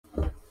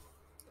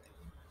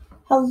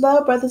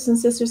Hello, brothers and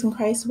sisters in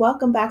Christ.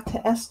 Welcome back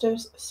to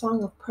Esther's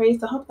Song of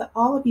Praise. I hope that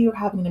all of you are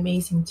having an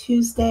amazing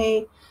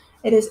Tuesday.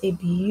 It is a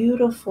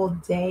beautiful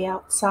day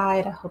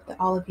outside. I hope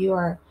that all of you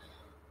are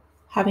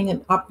having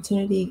an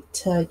opportunity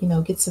to,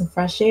 get some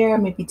fresh air,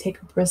 maybe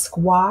take a brisk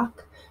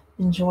walk,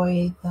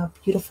 enjoy the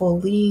beautiful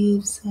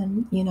leaves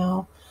and,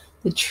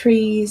 the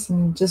trees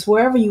and just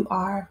wherever you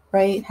are,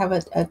 right? Have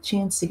a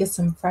chance to get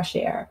some fresh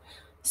air.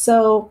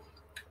 So,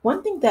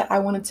 one thing that I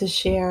wanted to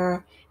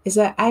share is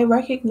that I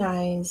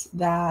recognize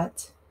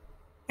that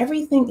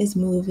everything is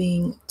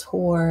moving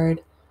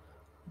toward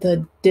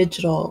the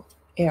digital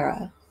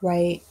era,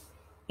 right?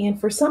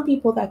 And for some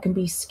people, that can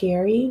be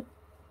scary.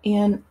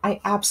 And I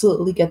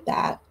absolutely get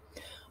that.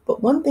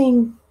 But one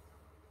thing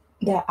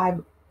that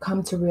I've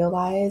come to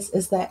realize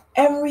is that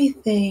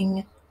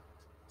everything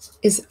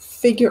is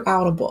figure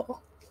outable.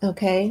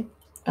 Okay.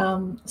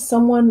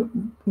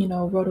 Someone,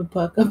 wrote a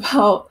book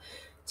about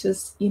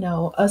just,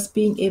 us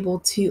being able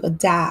to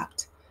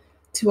adapt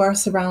to our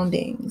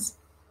surroundings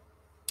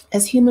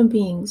as human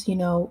beings,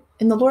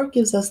 and the Lord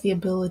gives us the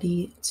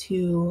ability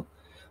to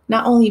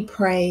not only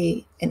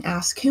pray and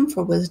ask Him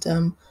for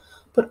wisdom,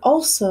 but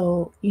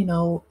also,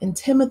 in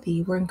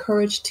Timothy, we're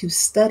encouraged to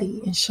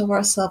study and show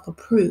ourselves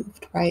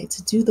approved, right?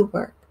 To do the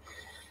work.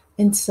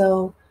 And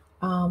so,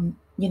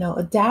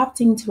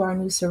 adapting to our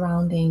new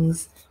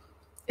surroundings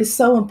is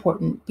so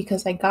important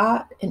because I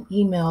got an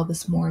email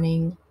this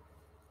morning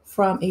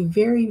from a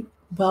very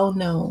well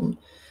known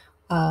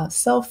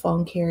cell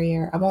phone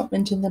carrier. I won't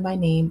mention them by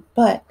name,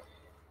 but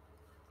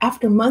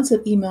after months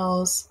of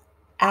emails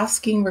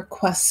asking,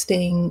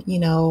 requesting,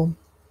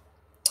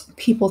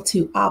 people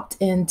to opt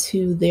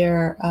into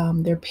their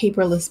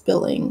paperless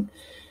billing,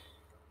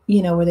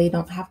 where they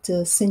don't have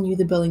to send you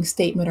the billing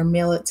statement or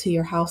mail it to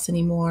your house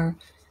anymore.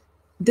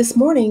 This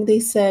morning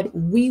they said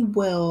we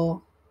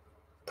will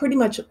pretty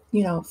much,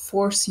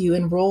 force you,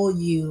 enroll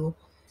you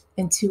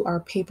into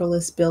our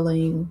paperless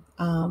billing.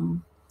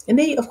 And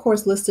they, of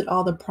course, listed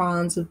all the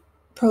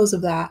pros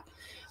of that.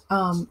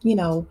 You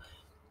know,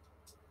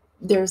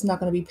 there's not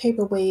going to be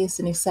paper waste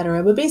and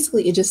etc. But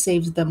basically, it just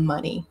saves them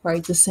money,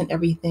 right? To send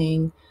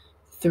everything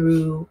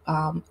through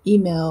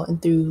email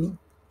and through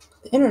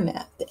the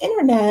internet. The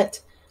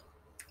internet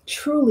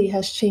truly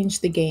has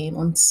changed the game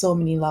on so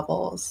many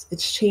levels.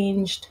 It's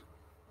changed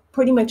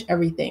pretty much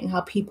everything,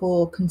 how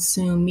people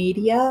consume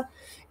media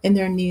and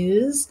their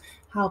news,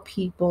 how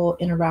people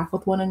interact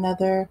with one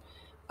another.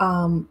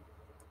 Um,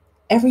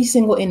 every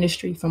single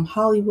industry, from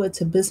Hollywood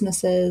to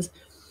businesses.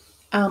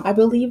 I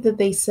believe that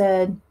they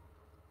said,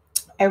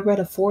 I read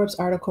a Forbes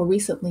article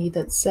recently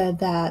that said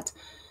that,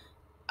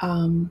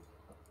 um,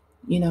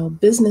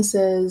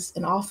 businesses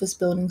and office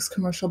buildings,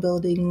 commercial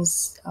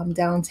buildings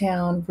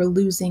downtown were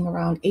losing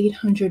around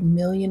 $800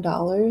 million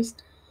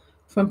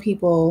from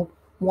people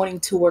wanting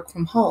to work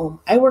from home.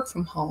 I work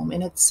from home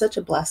and it's such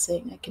a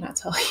blessing. I cannot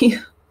tell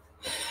you.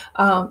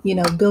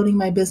 Building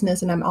my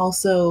business, and I'm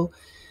also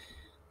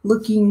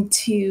looking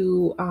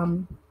to,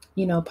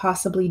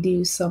 possibly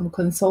do some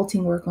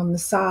consulting work on the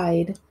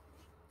side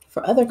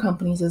for other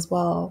companies as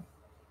well.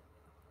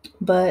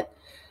 But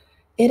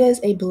it is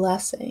a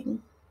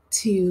blessing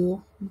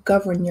to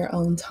govern your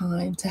own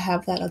time, to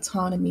have that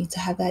autonomy, to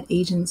have that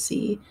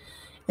agency.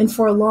 And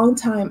for a long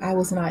time, I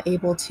was not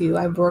able to.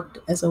 I worked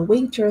as a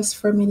waitress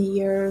for many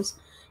years.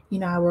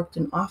 I worked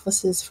in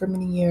offices for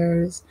many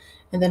years.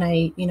 And then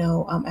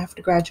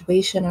after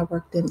graduation, I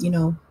worked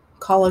in,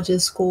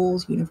 colleges,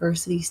 schools,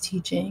 universities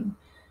teaching.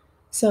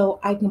 So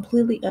I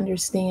completely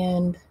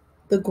understand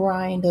the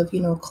grind of,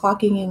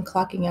 clocking in,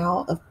 clocking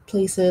out of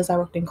places. I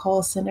worked in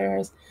call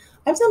centers.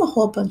 I've done a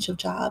whole bunch of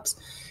jobs.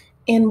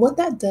 And what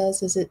that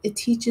does is it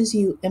teaches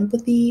you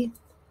empathy.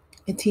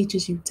 It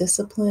teaches you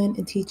discipline.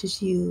 It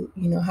teaches you,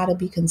 how to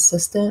be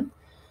consistent.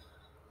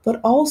 But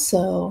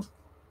also,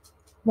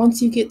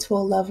 once you get to a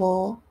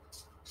level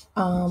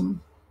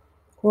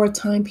or a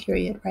time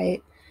period,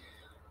 right,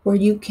 where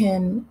you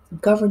can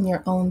govern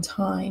your own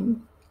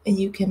time and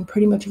you can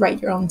pretty much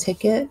write your own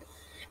ticket.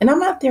 And I'm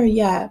not there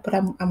yet, but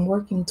I'm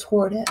working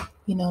toward it.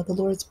 The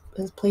Lord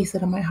has placed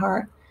it in my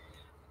heart.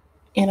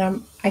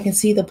 And I can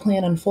see the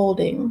plan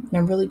unfolding, and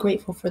I'm really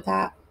grateful for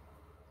that.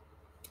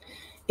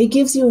 It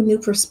gives you a new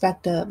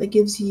perspective. It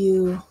gives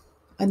you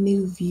a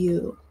new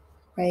view,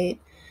 right?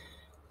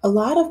 A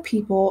lot of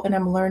people, and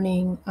I'm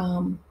learning,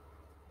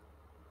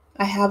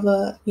 I have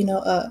a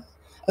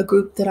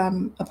group that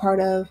I'm a part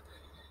of.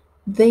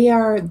 They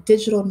are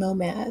digital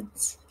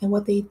nomads. And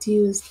what they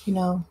do is,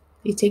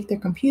 they take their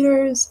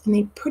computers and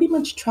they pretty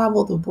much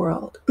travel the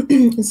world.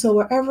 And so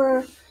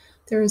wherever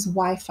there is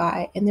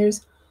Wi-Fi and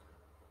there's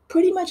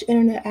pretty much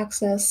internet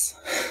access,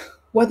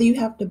 whether you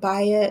have to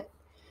buy it,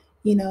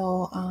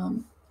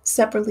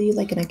 separately,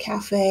 like in a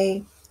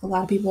cafe, a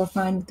lot of people are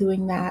fine with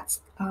doing that.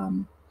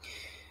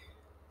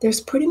 There's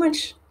pretty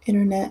much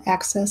internet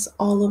access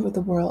all over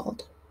the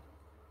world.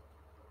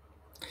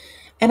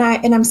 And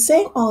I'm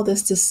saying all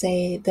this to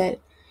say that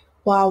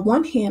while on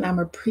one hand I'm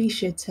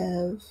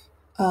appreciative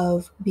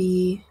of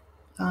the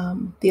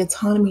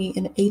autonomy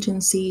and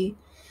agency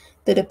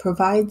that it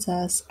provides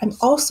us, I'm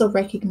also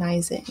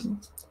recognizing,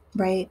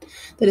 right,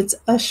 that it's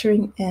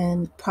ushering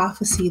in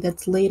prophecy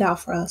that's laid out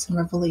for us in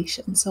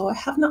Revelation. So I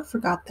have not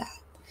forgot that.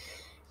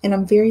 And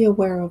I'm very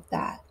aware of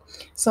that.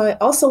 So I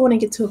also want to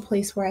get to a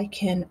place where I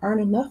can earn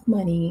enough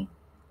money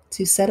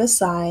to set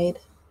aside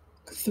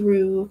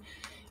through,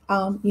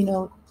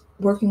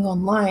 working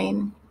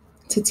online,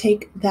 to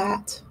take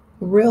that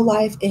real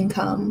life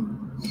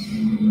income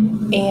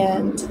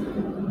and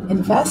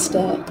invest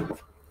it.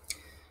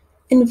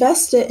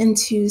 Invest it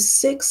into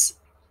 6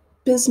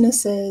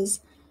 businesses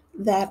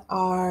that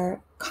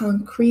are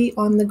concrete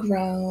on the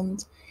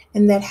ground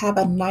and that have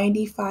a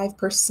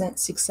 95%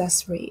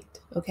 success rate.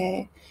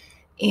 Okay.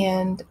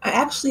 And I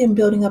actually am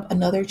building up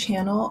another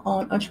channel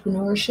on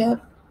entrepreneurship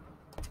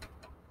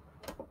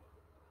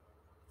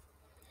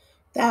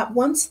that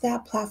once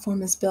that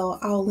platform is built,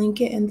 I'll link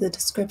it in the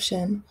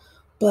description.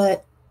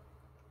 But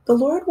the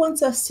Lord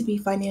wants us to be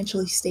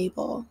financially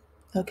stable.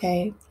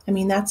 Okay. I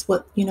mean, that's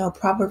what,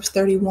 Proverbs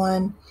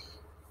 31,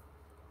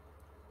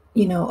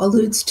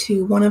 alludes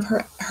to. One of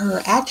her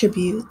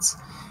attributes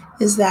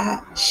is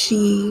that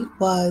she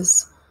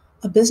was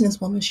a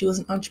businesswoman. She was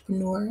an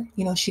entrepreneur.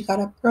 She got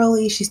up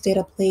early, she stayed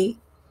up late.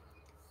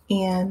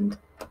 And,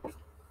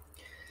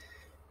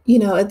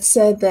 it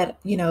said that,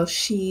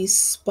 she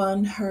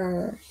spun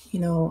her,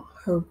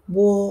 her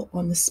wool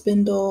on the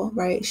spindle,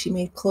 right? She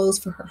made clothes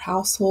for her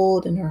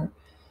household, and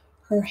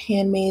her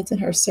handmaids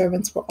and her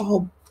servants were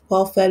all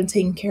well fed and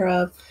taken care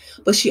of.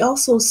 But she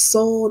also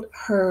sold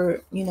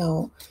her,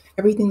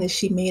 everything that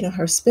she made on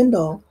her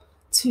spindle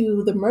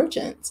to the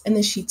merchants. And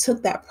then she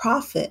took that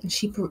profit and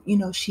she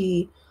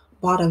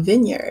bought a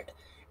vineyard.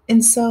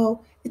 And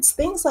so it's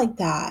things like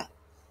that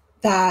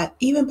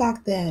even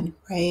back then,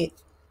 right?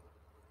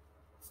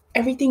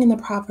 Everything in the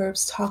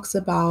Proverbs talks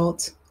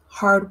about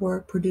hard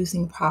work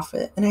producing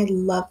profit. And I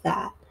love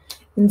that.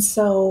 And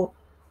so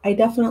I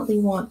definitely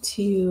want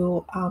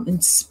to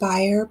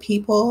inspire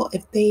people,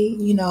 if they,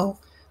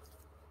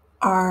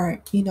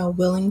 are,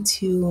 willing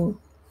to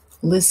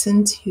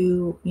listen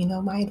to,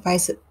 my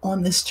advice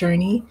on this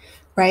journey,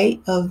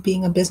 right, of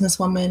being a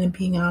businesswoman and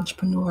being an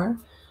entrepreneur,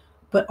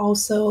 but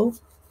also,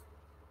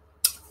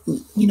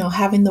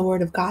 having the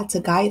word of God to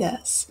guide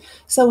us.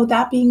 So with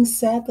that being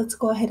said, let's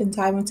go ahead and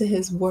dive into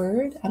his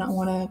word. I don't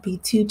want to be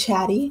too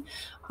chatty.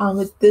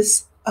 With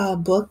this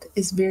book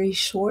is very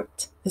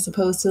short as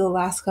opposed to the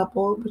last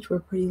couple, which were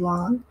pretty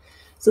long.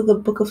 So the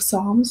book of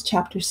Psalms,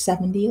 chapter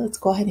 70, let's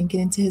go ahead and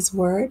get into his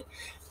word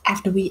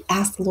after we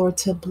ask the Lord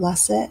to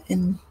bless it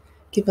and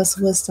give us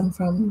wisdom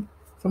from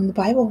the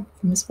Bible,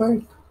 from his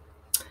word.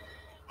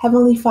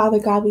 Heavenly Father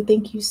God, we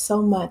thank you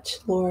so much,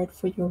 Lord,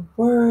 for your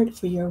word,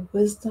 for your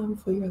wisdom,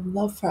 for your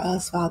love for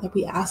us, Father.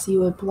 We ask you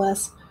would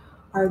bless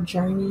our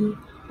journey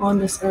on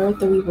this earth,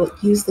 that we will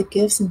use the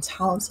gifts and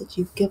talents that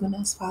you've given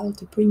us, Father,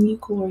 to bring you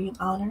glory and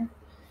honor.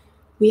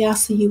 We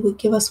ask that you would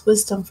give us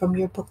wisdom from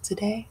your book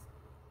today.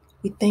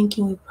 We thank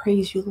you and we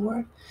praise you,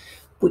 Lord.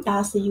 We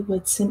ask that you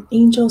would send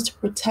angels to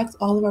protect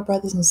all of our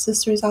brothers and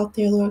sisters out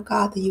there, Lord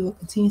God, that you would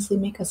continuously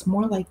make us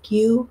more like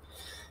you,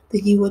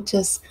 that you would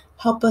just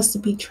help us to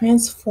be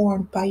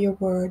transformed by your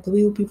word, that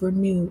we will be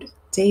renewed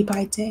day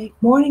by day,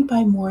 morning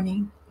by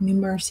morning. New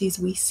mercies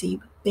we see.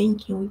 We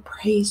thank you. We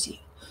praise you.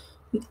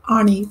 We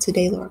honor you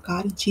today, Lord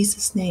God. In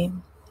Jesus'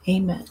 name,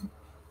 amen.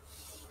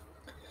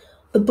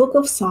 The book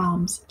of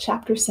Psalms,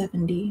 chapter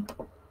 70.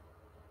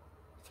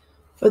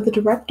 For the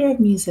director of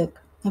music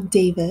of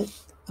David,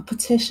 a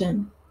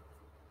petition.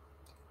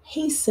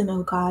 Hasten,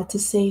 O God, to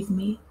save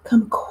me.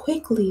 Come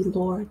quickly,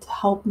 Lord, to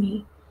help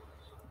me.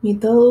 May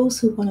those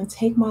who want to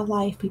take my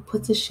life be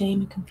put to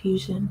shame and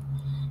confusion.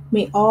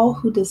 May all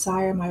who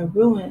desire my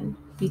ruin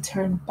be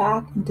turned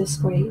back in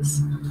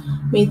disgrace.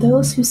 May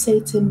those who say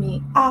to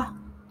me, ah,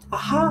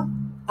 aha,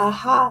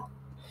 aha,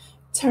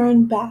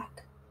 turn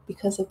back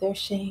because of their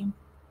shame.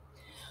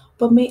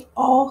 But may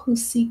all who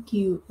seek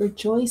you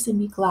rejoice and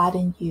be glad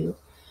in you.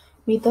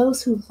 May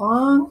those who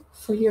long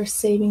for your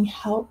saving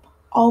help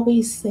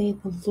always say,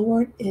 the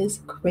Lord is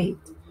great.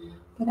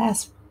 But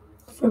as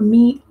for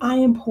me, I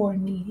am poor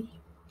and needy.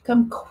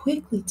 Come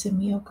quickly to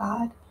me, O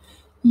God.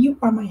 You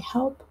are my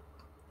help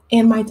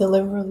and my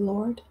deliverer,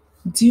 Lord.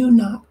 Do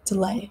not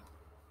delay.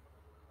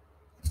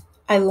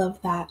 I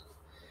love that.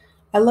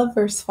 I love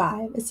verse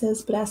 5. It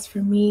says, but as for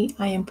me,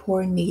 I am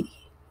poor and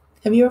needy.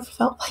 Have you ever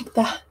felt like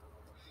that?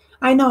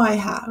 I know I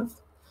have.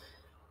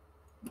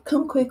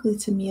 Come quickly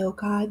to me, O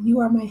God. You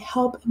are my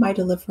help and my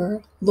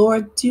deliverer.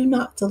 Lord, do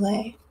not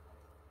delay.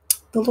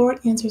 The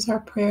Lord answers our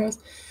prayers.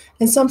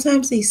 And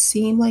sometimes they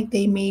seem like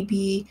they may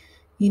be,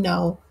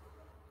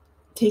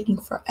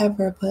 taking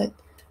forever, but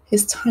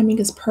his timing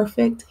is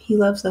perfect. He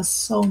loves us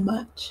so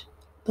much.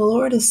 The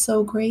Lord is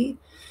so great.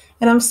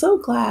 And I'm so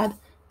glad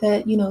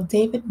that,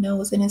 David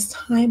knows in his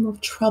time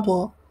of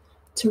trouble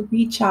to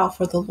reach out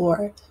for the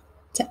Lord,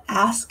 to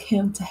ask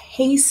him to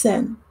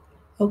hasten,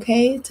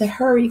 okay, to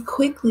hurry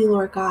quickly,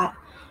 Lord God,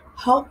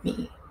 help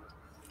me.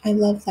 I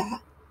love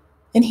that.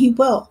 And he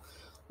will.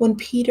 When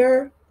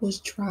Peter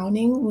was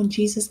drowning, when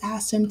Jesus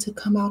asked him to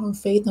come out on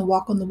faith and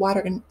walk on the water,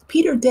 and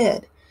Peter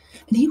did.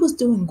 And he was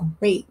doing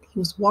great. He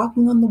was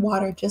walking on the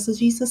water, just as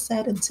Jesus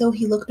said, until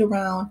he looked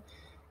around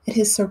at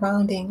his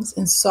surroundings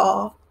and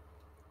saw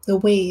the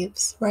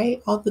waves,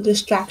 right? All the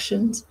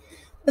distractions.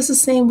 It's the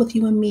same with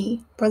you and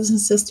me, brothers and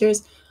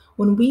sisters.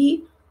 When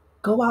we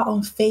go out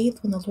on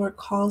faith, when the Lord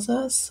calls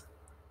us,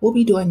 we'll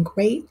be doing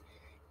great.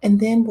 And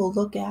then we'll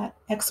look at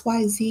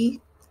XYZ,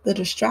 the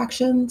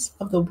distractions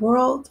of the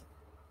world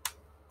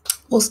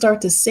will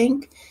start to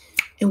sink.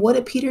 And what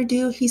did Peter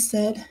do? He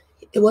said,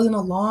 it wasn't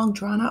a long,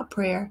 drawn out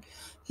prayer.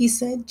 He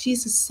said,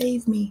 Jesus,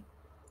 save me.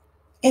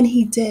 And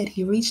he did.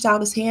 He reached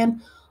out his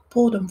hand,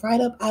 pulled him right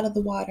up out of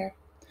the water.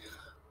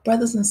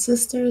 Brothers and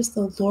sisters,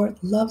 the Lord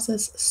loves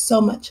us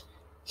so much.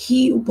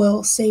 He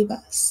will save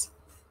us.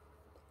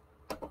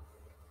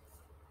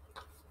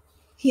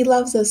 He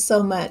loves us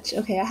so much.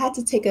 Okay, I had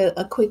to take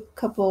a quick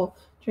couple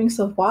drinks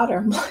of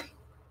water.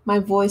 My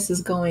voice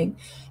is going.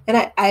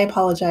 And I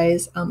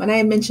apologize. And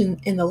I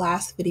mentioned in the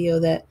last video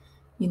that,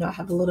 I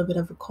have a little bit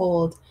of a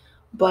cold.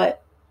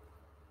 But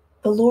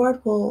the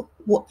Lord will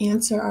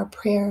answer our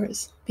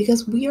prayers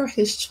because we are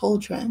his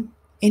children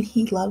and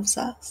he loves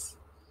us.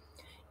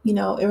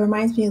 It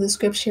reminds me of the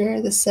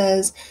scripture that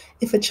says,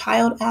 if a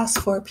child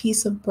asks for a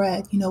piece of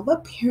bread,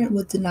 what parent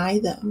would deny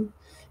them?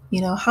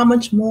 How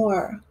much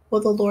more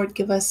will the Lord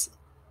give us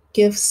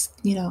gifts,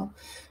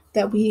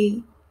 that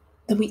we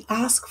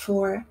ask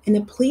for and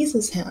it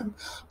pleases him?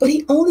 But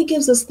he only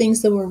gives us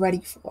things that we're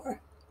ready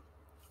for.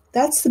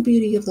 That's the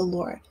beauty of the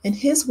Lord. And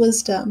his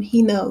wisdom,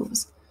 he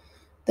knows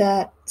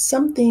that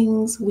some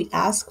things we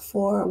ask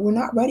for, we're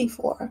not ready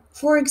for.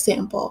 For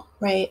example,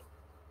 right?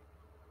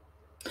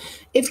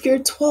 If your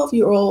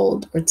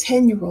 12-year-old or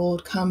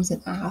 10-year-old comes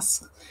and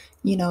asks,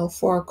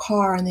 for a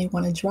car and they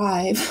want to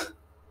drive,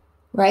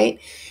 right?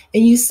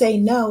 And you say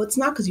no, it's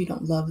not because you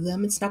don't love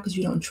them. It's not because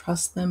you don't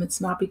trust them. It's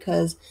not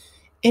because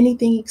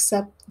anything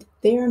except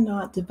they're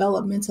not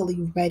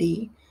developmentally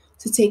ready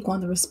to take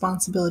on the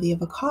responsibility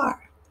of a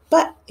car.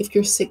 But if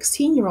your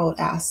 16-year-old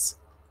asks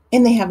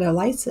and they have their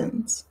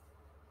license,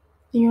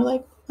 and you're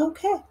like,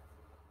 okay.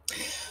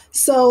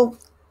 So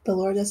the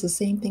Lord does the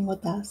same thing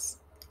with us.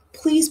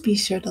 Please be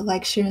sure to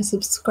like, share, and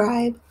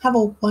subscribe. Have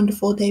a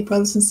wonderful day,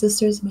 brothers and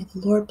sisters. May the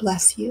Lord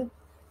bless you.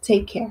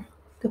 Take care.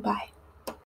 Goodbye.